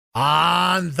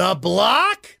On the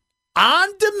Block, on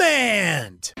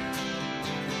demand.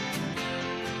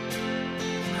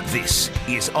 This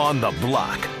is On the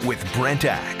Block with Brent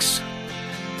Axe.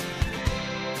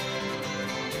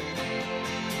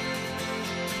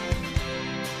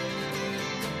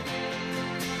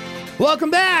 Welcome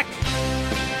back.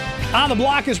 On the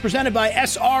Block is presented by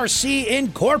SRC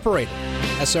Incorporated.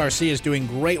 SRC is doing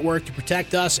great work to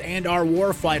protect us and our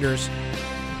warfighters.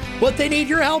 But they need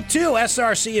your help, too.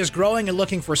 SRC is growing and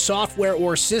looking for software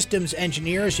or systems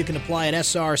engineers. You can apply at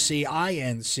srcinc.com.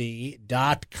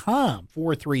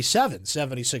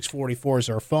 437-7644 is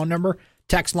our phone number.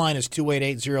 Text line is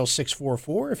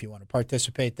 288-0644 if you want to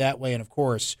participate that way. And, of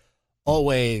course,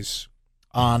 always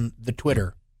on the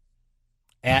Twitter,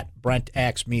 at Brent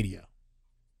Axe Media.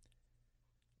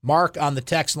 Mark on the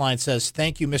text line says,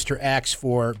 thank you, Mr. Axe,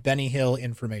 for Benny Hill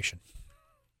information.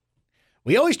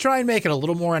 We always try and make it a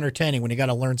little more entertaining when you got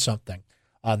to learn something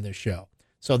on this show.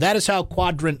 So that is how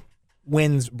quadrant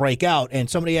wins break out. And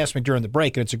somebody asked me during the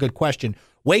break, and it's a good question.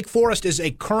 Wake Forest is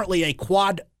currently a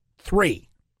quad 3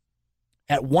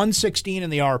 at 116 in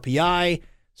the RPI.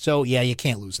 So, yeah, you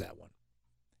can't lose that one.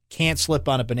 Can't slip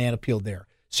on a banana peel there.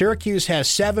 Syracuse has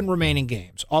 7 remaining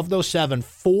games. Of those 7,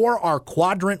 4 are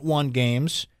quadrant 1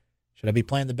 games. Should I be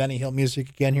playing the Benny Hill music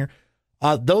again here?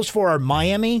 Those 4 are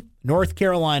Miami, North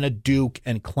Carolina, Duke,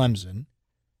 and Clemson.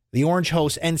 The Orange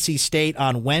hosts NC State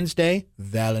on Wednesday,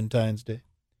 Valentine's Day.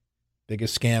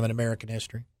 Biggest scam in American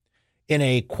history. In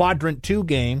a quadrant 2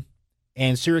 game,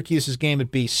 and Syracuse's game at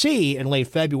BC in late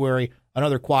February,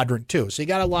 another quadrant 2. So you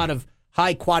got a lot of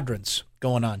high quadrants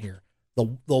going on here.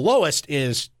 The lowest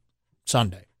is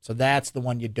Sunday. So that's the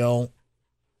one you don't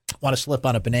want to slip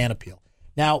on a banana peel.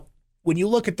 Now, when you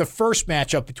look at the first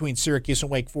matchup between Syracuse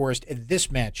and Wake Forest in this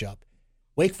matchup,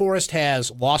 Wake Forest has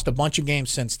lost a bunch of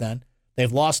games since then.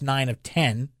 They've lost 9 of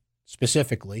 10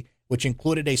 specifically, which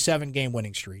included a 7-game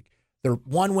winning streak. Their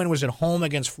one win was at home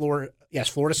against Florida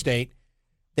State.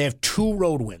 They have 2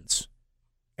 road wins.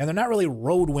 And they're not really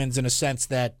road wins in a sense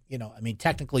that,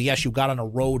 technically, yes, you got on a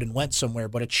road and went somewhere,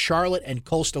 but it's Charlotte and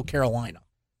Coastal Carolina.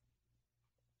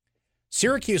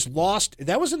 Syracuse lost.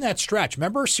 That was in that stretch.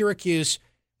 Remember, Syracuse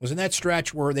was in that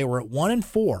stretch where they were at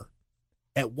 1-4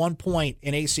 at one point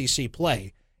in ACC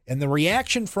play. And the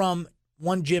reaction from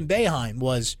one Jim Boeheim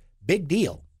was, big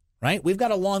deal, right? We've got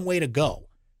a long way to go.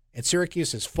 And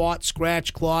Syracuse has fought,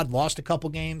 scratched, clawed, lost a couple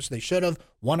games. They should have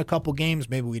won a couple games.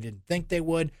 Maybe we didn't think they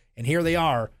would. And here they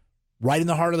are, right in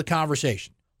the heart of the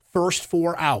conversation. First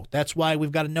 4 out. That's why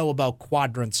we've got to know about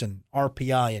quadrants and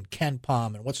RPI and Ken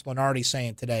Pom and what's Lenardi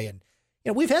saying today.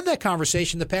 And we've had that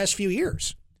conversation the past few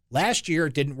years. Last year,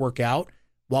 it didn't work out.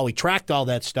 While we tracked all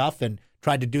that stuff and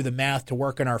tried to do the math to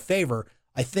work in our favor,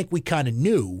 I think we kind of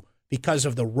knew because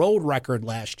of the road record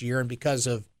last year and because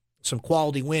of some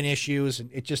quality win issues,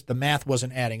 and the math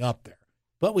wasn't adding up there.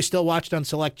 But we still watched on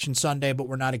Selection Sunday, but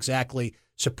we're not exactly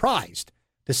surprised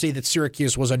to see that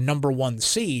Syracuse was a number 1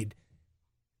 seed,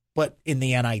 but in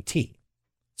the NIT.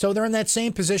 So they're in that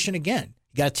same position again.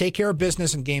 You got to take care of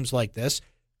business in games like this,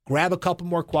 grab a couple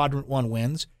more quadrant 1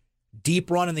 wins,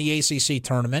 deep run in the ACC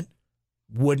tournament,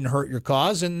 wouldn't hurt your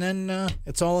cause, and then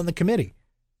it's all in the committee.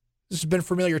 This has been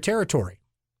familiar territory.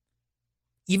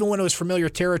 Even when it was familiar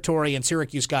territory and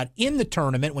Syracuse got in the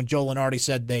tournament, when Joe Lenardi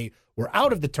said they were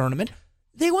out of the tournament,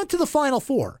 they went to the Final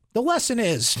Four. The lesson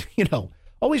is,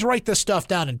 always write this stuff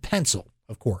down in pencil,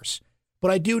 of course.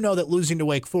 But I do know that losing to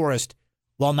Wake Forest,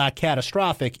 while not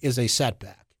catastrophic, is a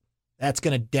setback. That's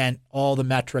going to dent all the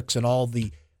metrics and all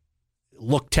the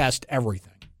look test, everything.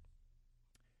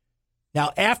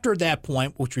 Now, after that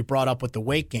point, which we brought up with the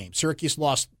Wake game, Syracuse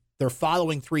lost their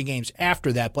following 3 games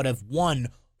after that, but have won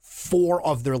 4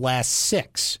 of their last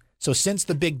 6. So since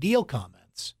the big deal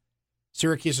comments,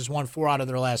 Syracuse has won 4 out of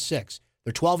their last 6.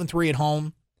 They're 12-3 at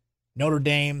home. Notre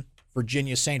Dame,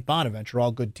 Virginia, St. Bonaventure,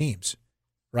 all good teams,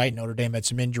 right? Notre Dame had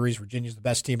some injuries. Virginia's the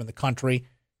best team in the country.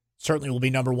 Certainly will be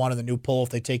number 1 in the new poll if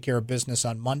they take care of business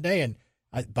on Monday. And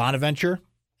Bonaventure,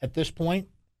 at this point,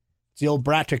 what's the old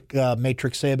Bratic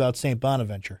matrix say about St.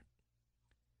 Bonaventure?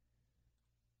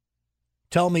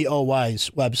 Tell me OY's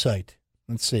website.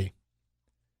 Let's see.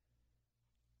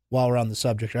 While we're on the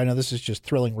subject, I know this is just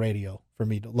thrilling radio for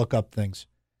me to look up things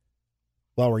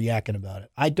while we're yakking about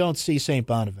it. I don't see St.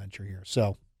 Bonaventure here.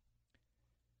 So,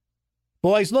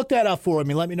 boys, look that up for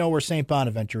me. Let me know where St.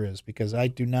 Bonaventure is because I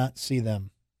do not see them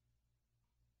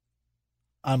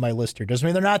on my list here. Doesn't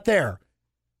mean they're not there.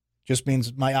 Just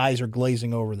means my eyes are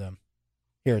glazing over them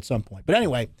here at some point. But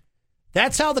anyway,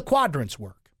 that's how the quadrants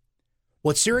work.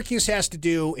 What Syracuse has to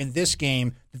do in this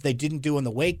game that they didn't do in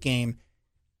the Wake game,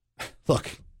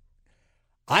 look,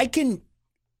 I can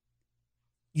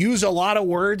use a lot of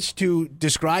words to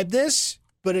describe this,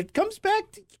 but it comes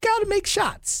back to you got to make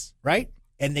shots, right?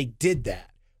 And they did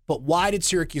that. But why did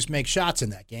Syracuse make shots in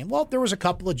that game? Well, there was a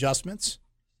couple adjustments.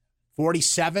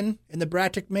 47 in the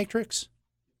Bratic matrix.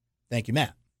 Thank you,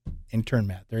 Matt. Intern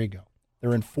Matt. There you go.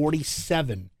 They're in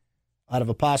 47 out of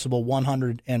a possible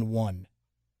 101.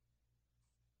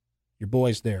 Your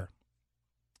boy's there.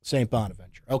 St.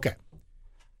 Bonaventure. Okay.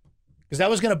 Because that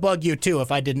was going to bug you, too,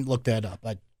 if I didn't look that up.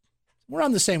 We're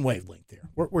on the same wavelength here.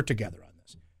 We're together on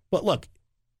this. But look,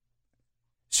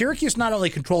 Syracuse not only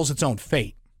controls its own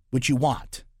fate, which you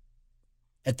want.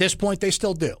 At this point, they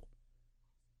still do.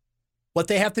 What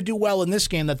they have to do well in this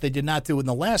game that they did not do in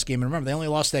the last game, and remember, they only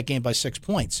lost that game by 6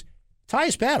 points.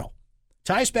 Tyus Battle.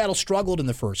 Tyus Battle struggled in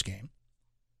the first game.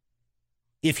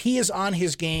 If he is on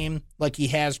his game like he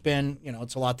has been,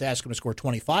 it's a lot to ask him to score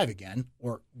 25 again,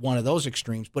 or one of those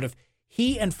extremes, but if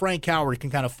he and Frank Howard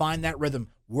can kind of find that rhythm,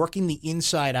 working the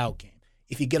inside-out game,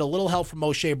 if you get a little help from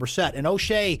O'Shea Brissett, and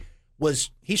O'Shea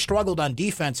he struggled on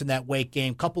defense in that Wake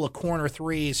game, couple of corner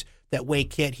threes that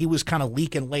Wake hit. He was kind of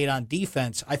leaking late on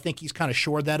defense. I think he's kind of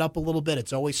shored that up a little bit.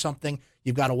 It's always something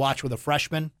you've got to watch with a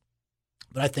freshman.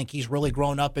 But I think he's really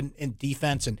grown up in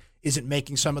defense and isn't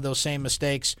making some of those same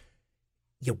mistakes.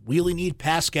 You really need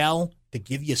Pascal to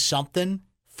give you something.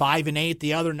 5 and 8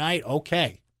 the other night,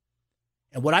 okay.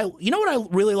 And what I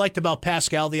really liked about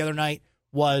Pascal the other night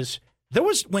was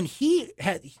when he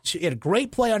had a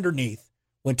great play underneath.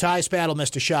 When Tyus Battle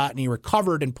missed a shot and he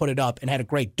recovered and put it up and had a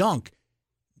great dunk,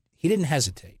 he didn't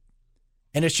hesitate.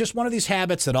 And it's just one of these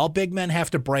habits that all big men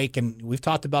have to break, and we've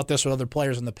talked about this with other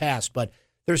players in the past, but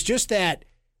there's just that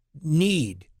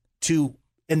need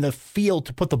in the field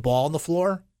to put the ball on the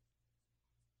floor.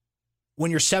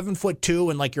 When you're 7'2"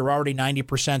 and you're already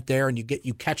 90% there and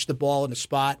you catch the ball in a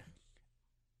spot,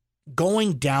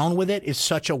 going down with it is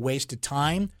such a waste of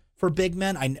time for big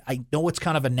men. I know it's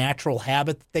kind of a natural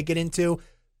habit that they get into,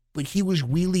 but he was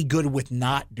really good with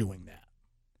not doing that.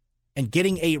 And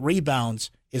getting 8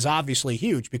 rebounds is obviously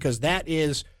huge because that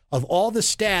is, of all the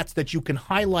stats that you can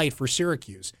highlight for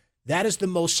Syracuse, that is the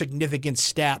most significant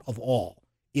stat of all.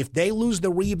 If they lose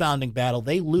the rebounding battle,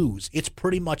 they lose. It's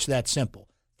pretty much that simple.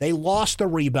 They lost the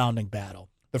rebounding battle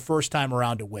the first time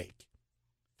around at Wake,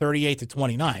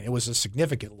 38-29. It was a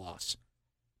significant loss.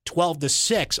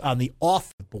 12-6 on the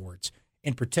off boards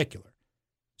in particular.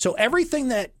 So most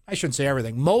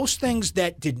things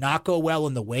that did not go well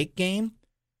in the Wake game,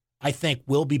 I think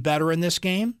will be better in this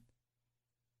game.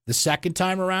 The second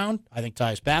time around, I think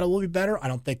Tyus Battle will be better. I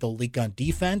don't think they'll leak on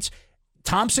defense.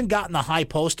 Thompson got in the high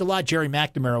post a lot. Jerry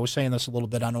McNamara was saying this a little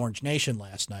bit on Orange Nation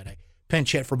last night. I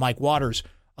pinch hit for Mike Waters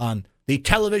on the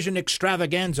television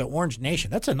extravaganza Orange Nation.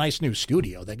 That's a nice new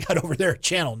studio they got over there at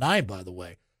Channel 9, by the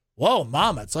way. Whoa,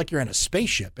 mama, it's like you're in a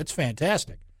spaceship. It's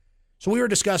fantastic. So we were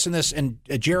discussing this, and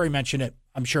Jerry mentioned it,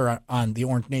 I'm sure, on the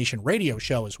Orange Nation radio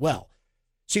show as well.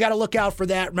 So you got to look out for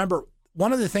that. Remember,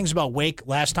 one of the things about Wake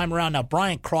last time around, now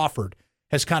Bryant Crawford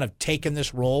has kind of taken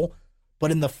this role,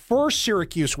 but in the first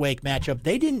Syracuse-Wake matchup,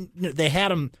 they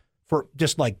had him for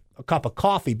just like a cup of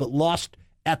coffee, but lost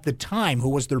at the time who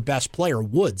was their best player,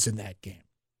 Woods, in that game.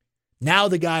 Now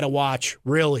the guy to watch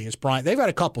really is Bryant. They've got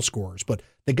a couple scorers, but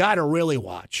the guy to really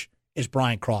watch is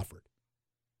Bryant Crawford.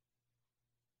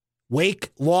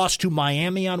 Wake lost to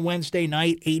Miami on Wednesday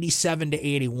night,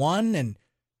 87-81, and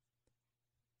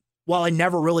while I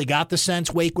never really got the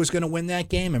sense Wake was going to win that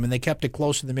game, I mean, they kept it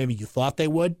closer than maybe you thought they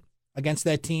would against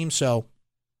that team. So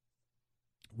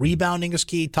rebounding is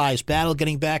key. Tyus Battle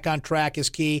getting back on track is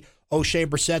key. O'Shea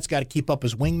Brissett's got to keep up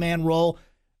his wingman role.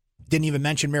 Didn't even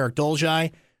mention Merrick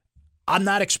Dolzaj. I'm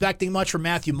not expecting much from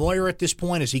Matthew Moyer at this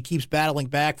point as he keeps battling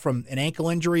back from an ankle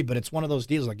injury, but it's one of those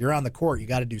deals like you're on the court, you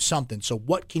got to do something. So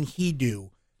what can he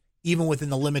do even within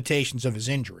the limitations of his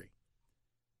injury?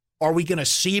 Are we going to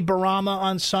see Barama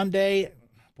on Sunday?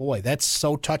 Boy, that's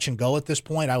so touch and go at this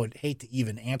point. I would hate to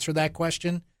even answer that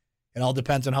question. It all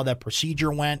depends on how that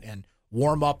procedure went and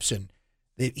warm-ups. And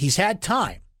he's had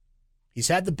time. He's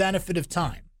had the benefit of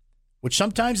time, which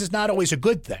sometimes is not always a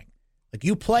good thing. Like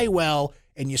you play well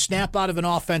and you snap out of an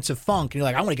offensive funk and you're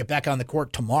like, I want to get back on the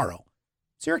court tomorrow.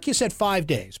 Syracuse had 5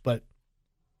 days, but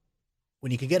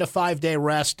when you can get a 5-day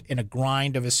rest in a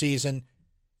grind of a season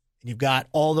and you've got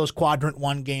all those Quadrant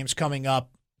 1 games coming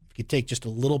up, if you take just a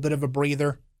little bit of a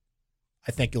breather,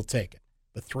 I think you'll take it.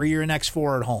 But 3 of your next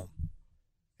 4 at home.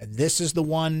 And this is the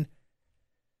one,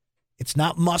 it's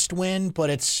not must win, but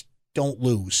it's don't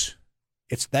lose.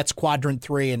 That's Quadrant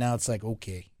 3, and now it's like,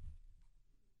 okay,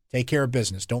 take care of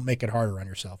business. Don't make it harder on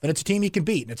yourself. And it's a team you can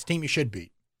beat, and it's a team you should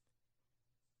beat.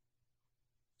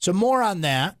 So more on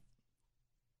that.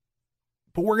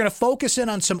 But we're going to focus in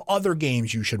on some other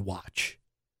games you should watch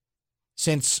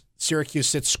since Syracuse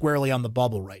sits squarely on the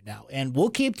bubble right now. And we'll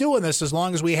keep doing this as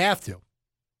long as we have to.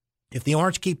 If the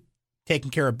Orange keep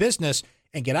taking care of business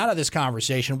and get out of this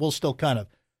conversation, we'll still kind of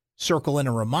circle in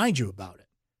and remind you about it.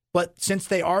 But since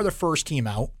they are the first team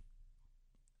out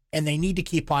and they need to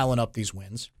keep piling up these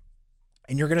wins,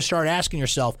 and you're going to start asking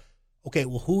yourself, okay,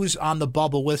 well, who's on the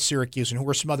bubble with Syracuse and who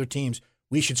are some other teams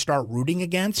we should start rooting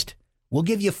against? We'll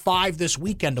give you 5 this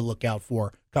weekend to look out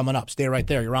for coming up. Stay right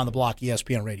there. You're on the block,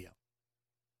 ESPN Radio.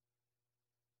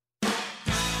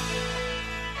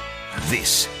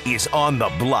 This is On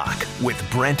the Block with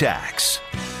Brent Axe.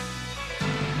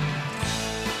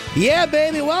 Yeah,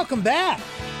 baby, welcome back.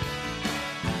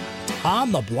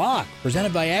 On the Block,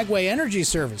 presented by Agway Energy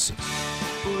Services.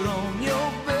 Put on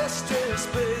your best dress,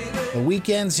 baby. The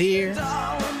weekend's here.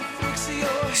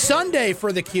 Sunday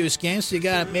for the Cuse game, so you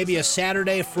got maybe a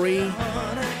Saturday free.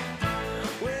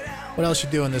 What else you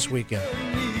doing this weekend?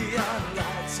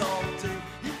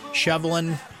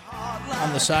 Shoveling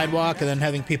on the sidewalk and then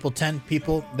having 10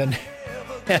 people in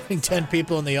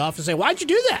the office say, why'd you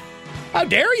do that? How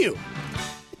dare you?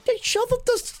 They shoveled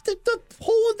the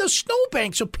hole in the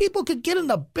snowbank so people could get in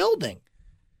the building.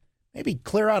 Maybe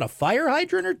clear out a fire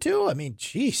hydrant or two. I mean,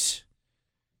 jeez.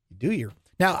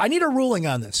 Now, I need a ruling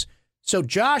on this. So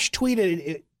Josh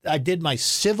tweeted, I did my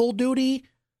civil duty.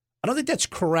 I don't think that's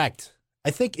correct. I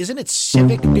think, isn't it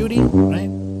civic duty, right?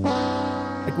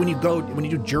 Like when you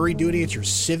do jury duty, it's your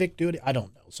civic duty. I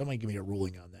don't know. Somebody give me a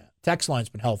ruling on that. Text line's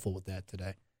been helpful with that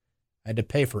today. I had to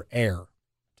pay for air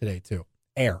today, too.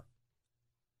 Air.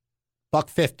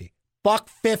 $1.50.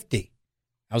 $1.50.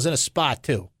 I was in a spot,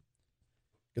 too.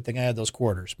 Good thing I had those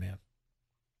quarters, man.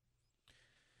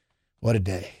 What a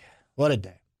day. What a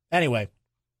day. Anyway,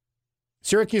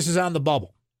 Syracuse is on the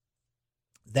bubble.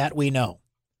 That we know.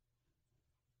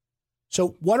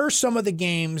 So what are some of the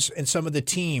games and some of the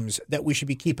teams that we should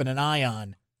be keeping an eye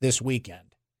on this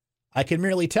weekend? I can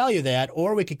merely tell you that,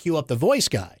 or we could cue up the voice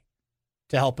guy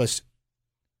to help us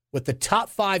with the top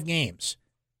 5 games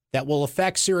that will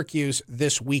affect Syracuse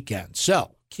this weekend.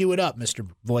 So, cue it up, Mr.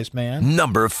 Voice Man.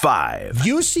 Number 5.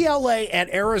 UCLA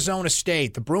at Arizona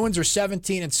State. The Bruins are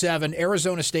 17-7.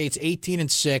 Arizona State's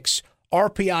 18-6.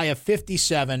 RPI of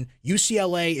 57.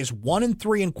 UCLA is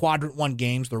 1-3 in Quadrant 1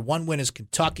 games. Their one win is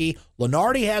Kentucky.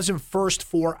 Lenardi has him first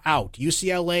 4 out.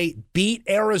 UCLA beat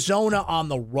Arizona on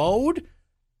the road.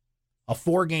 A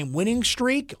 4-game winning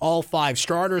streak. All 5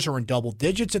 starters are in double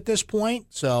digits at this point.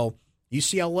 So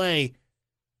UCLA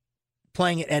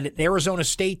playing at an Arizona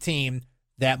State team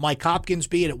that Mike Hopkins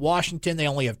beat at Washington. They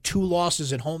only have 2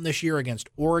 losses at home this year against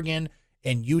Oregon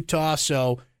and Utah.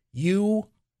 So you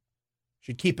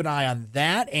should keep an eye on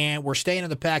that. And we're staying in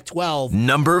the Pac-12.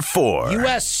 Number 4.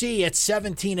 USC at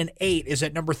 17-8 is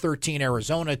at number 13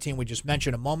 Arizona, team we just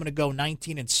mentioned a moment ago,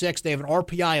 19-6. They have an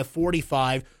RPI of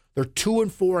 45. They're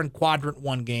 2-4 in Quadrant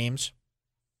 1 games,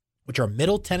 which are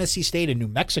Middle Tennessee State and New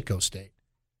Mexico State.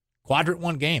 Quadrant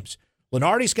 1 games.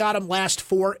 Lenardi's got them last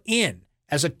 4 in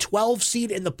as a 12 seed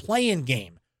in the play-in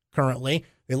game currently.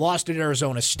 They lost at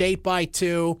Arizona State by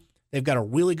 2. They've got a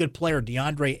really good player,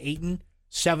 DeAndre Ayton,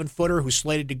 7-footer, who's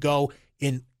slated to go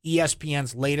in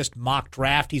ESPN's latest mock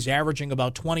draft. He's averaging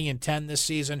about 20-10 this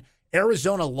season.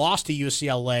 Arizona lost to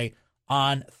UCLA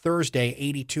on Thursday,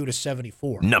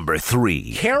 82-74. Number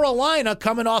 3. Carolina,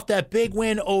 coming off that big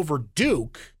win over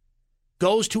Duke,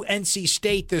 goes to NC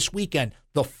State this weekend.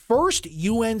 The first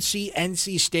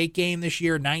UNC-NC State game this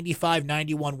year,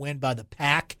 95-91 win by the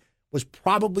Pack, was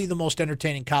probably the most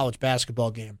entertaining college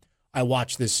basketball game I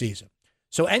watched this season.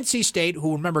 So NC State,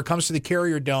 who, remember, comes to the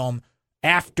Carrier Dome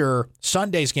after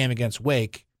Sunday's game against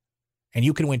Wake, and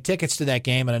you can win tickets to that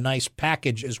game and a nice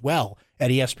package as well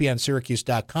at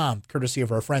ESPNSyracuse.com, courtesy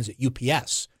of our friends at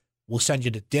UPS. We'll send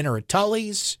you to dinner at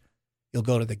Tully's. You'll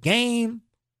go to the game.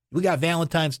 We got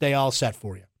Valentine's Day all set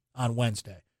for you on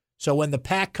Wednesday. So when the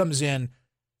Pack comes in,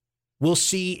 we'll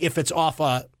see if it's off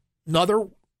another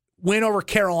win over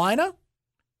Carolina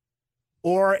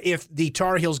or if the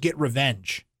Tar Heels get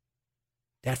revenge.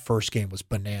 That first game was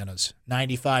bananas.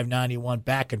 95-91,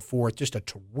 back and forth, just a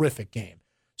terrific game.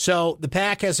 So the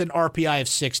Pack has an RPI of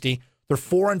 60. They're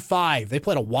 4-5. They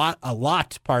played a lot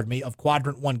of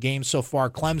Quadrant 1 games so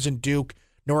far. Clemson, Duke,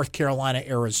 North Carolina,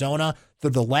 Arizona. They're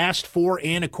the last 4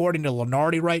 in, according to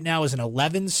Lenardi right now, is an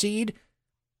 11 seed.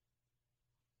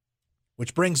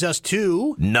 Which brings us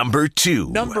to Number 2.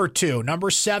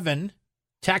 Number 7,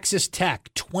 Texas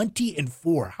Tech,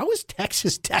 20-4. How is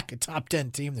Texas Tech a top 10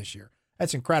 team this year?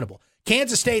 That's incredible.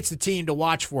 Kansas State's the team to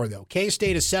watch for, though.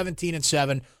 K-State is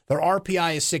 17-7. Their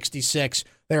RPI is 66.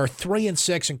 They are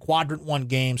 3-6 in Quadrant 1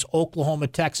 games. Oklahoma,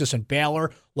 Texas, and Baylor.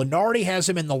 Lenardi has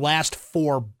them in the last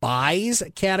 4 buys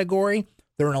category.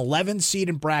 They're an 11 seed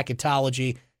in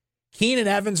bracketology. Keenan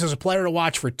Evans is a player to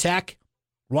watch for Tech,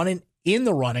 running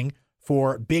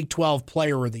for Big 12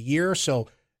 Player of the Year. So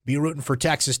be rooting for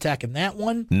Texas Tech in that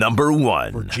one. Number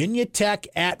 1. Virginia Tech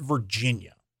at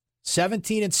Virginia.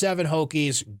 17-7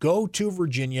 Hokies go to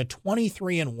Virginia,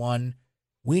 23-1.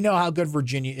 We know how good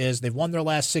Virginia is. They've won their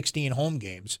last 16 home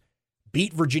games.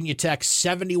 Beat Virginia Tech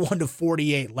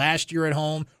 71-48 last year at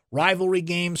home. Rivalry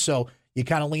game, so you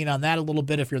kind of lean on that a little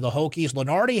bit if you're the Hokies.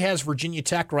 Lenardi has Virginia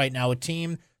Tech right now, a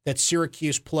team that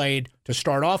Syracuse played to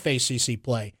start off ACC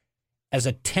play as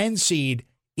a 10 seed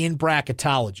in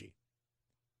bracketology.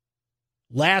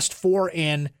 Last 4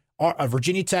 in,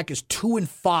 Virginia Tech is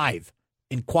 2-5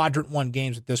 in Quadrant 1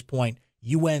 games at this point.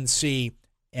 UNC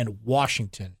and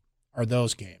Washington are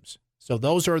those games. So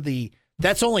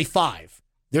that's only 5.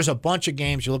 There's a bunch of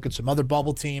games. You look at some other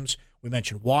bubble teams. We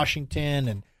mentioned Washington,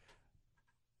 and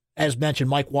as mentioned,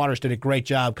 Mike Waters did a great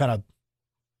job kind of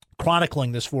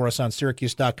chronicling this for us on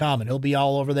Syracuse.com, and he'll be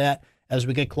all over that as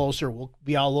we get closer. We'll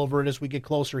be all over it as we get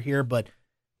closer here, but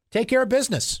take care of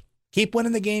business. Keep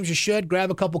winning the games you should.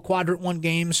 Grab a couple Quadrant 1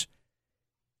 games.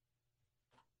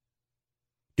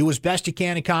 Do as best you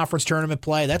can in conference tournament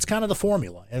play. That's kind of the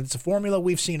formula, and it's a formula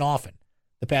we've seen often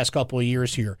the past couple of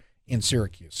years here in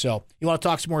Syracuse. So you want to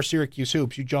talk some more Syracuse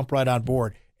hoops, you jump right on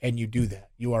board, and you do that.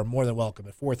 You are more than welcome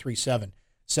at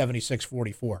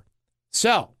 437-7644.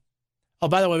 So,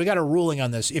 by the way, we got a ruling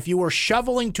on this. If you were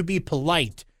shoveling to be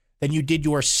polite, then you did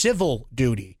your civil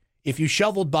duty. If you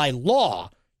shoveled by law,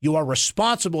 you are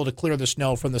responsible to clear the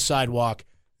snow from the sidewalk.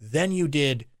 Then you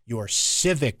did your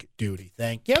civic duty.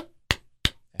 Thank you.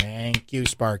 Thank you,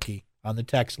 Sparky, on the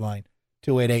text line,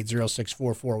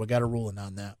 288-0644. We got a ruling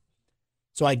on that.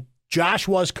 So Josh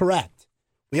was correct.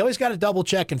 We always got to double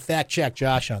check and fact check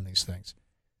Josh on these things.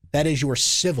 That is your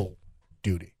civil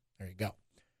duty. There you go.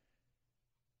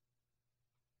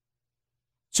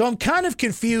 So I'm kind of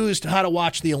confused how to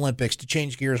watch the Olympics, to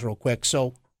change gears real quick.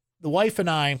 So the wife and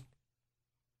I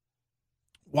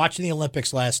watching the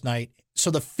Olympics last night. So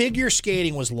the figure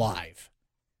skating was live.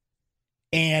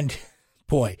 And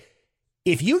boy,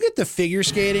 if you get the figure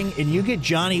skating and you get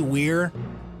Johnny Weir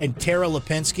and Tara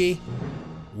Lipinski,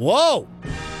 whoa,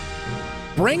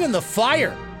 bringing the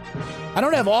fire. I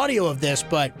don't have audio of this,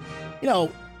 but,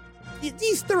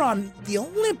 they're on the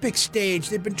Olympic stage.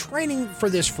 They've been training for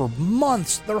this for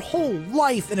months, their whole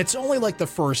life, and it's only like the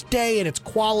first day, and it's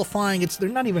qualifying. They're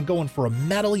not even going for a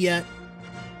medal yet.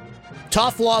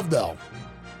 Tough love, though.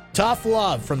 Tough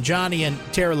love from Johnny and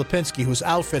Tara Lipinski, whose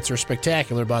outfits are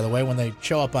spectacular, by the way, when they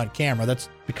show up on camera. That's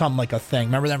become like a thing.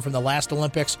 Remember them from the last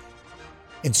Olympics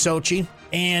in Sochi?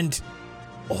 And,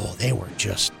 they were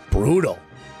just brutal.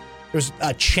 There's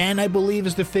Chen, I believe,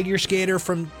 is the figure skater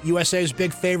from USA's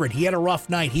big favorite. He had a rough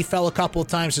night. He fell a couple of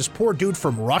times. This poor dude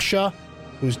from Russia,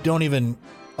 don't even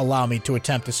allow me to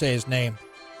attempt to say his name.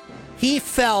 He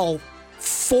fell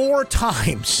 4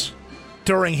 times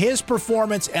during his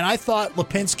performance, and I thought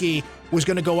Lipinski was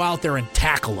going to go out there and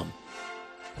tackle him.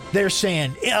 They're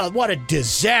saying, what a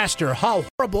disaster, how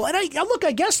horrible. And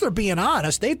I guess they're being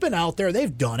honest. They've been out there.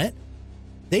 They've done it.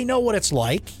 They know what it's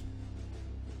like.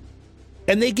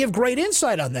 And they give great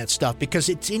insight on that stuff because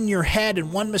it's in your head,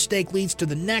 and one mistake leads to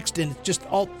the next, and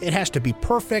it has to be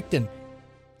perfect. And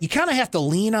you kind of have to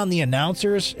lean on the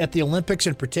announcers at the Olympics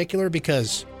in particular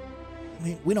because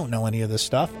we don't know any of this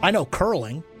stuff. I know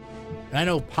curling, and I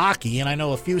know hockey, and I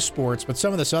know a few sports, but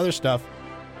some of this other stuff,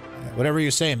 whatever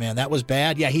you say, man, that was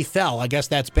bad. Yeah, he fell. I guess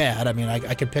that's bad. I mean,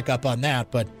 I could pick up on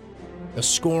that, but the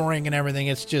scoring and everything,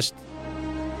 it's just,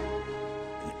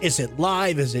 is it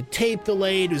live? Is it tape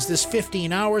delayed? Is this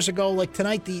 15 hours ago? Like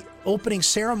tonight, the opening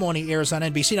ceremony airs on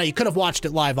NBC. Now, you could have watched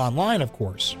it live online, of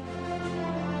course.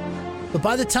 But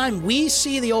by the time we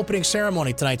see the opening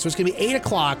ceremony tonight, so it's going to be 8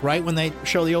 o'clock, right, when they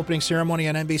show the opening ceremony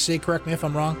on NBC, correct me if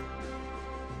I'm wrong,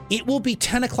 it will be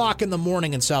 10 o'clock in the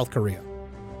morning in South Korea.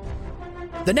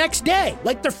 The next day,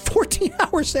 like they're 14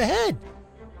 hours ahead.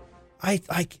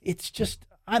 It's just,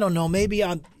 I don't know, maybe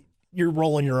you're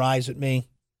rolling your eyes at me.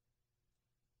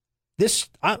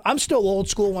 I'm still old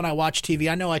school when I watch TV.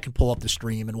 I know I can pull up the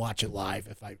stream and watch it live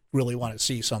if I really want to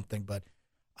see something, but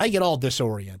I get all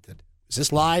disoriented. Is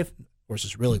this live or is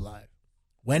this really live?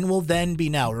 When will then be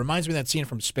now? It reminds me of that scene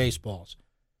from Spaceballs.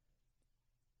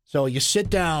 So you sit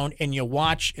down and you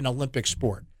watch an Olympic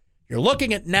sport. You're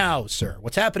looking at now, sir.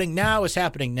 What's happening now is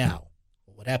happening now.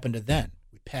 Well, what happened to then?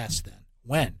 We passed then.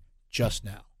 When? Just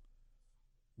now.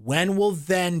 When will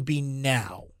then be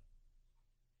now?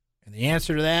 And the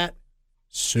answer to that,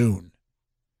 soon.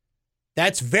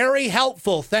 That's very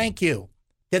helpful. Thank you.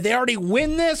 Did they already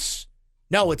win this?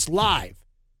 No, it's live.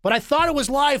 But I thought it was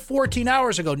live 14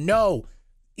 hours ago. No,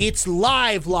 it's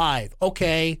live.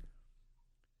 Okay.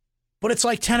 But it's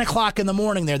like 10 o'clock in the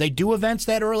morning there. They do events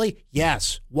that early?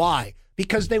 Yes. Why?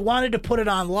 Because they wanted to put it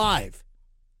on live.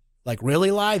 Like really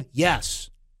live?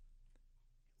 Yes.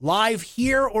 Live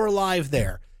here or live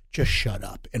there? Just shut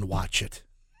up and watch it.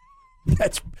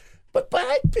 But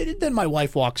then my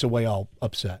wife walks away all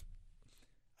upset.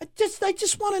 I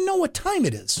just want to know what time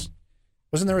it is.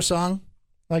 Wasn't there a song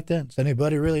like that? Does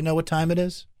anybody really know what time it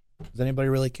is? Does anybody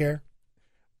really care?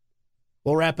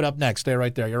 We'll wrap it up next. Stay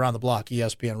right there. You're on the block,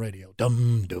 ESPN Radio.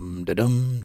 Dum, dum, da, dum.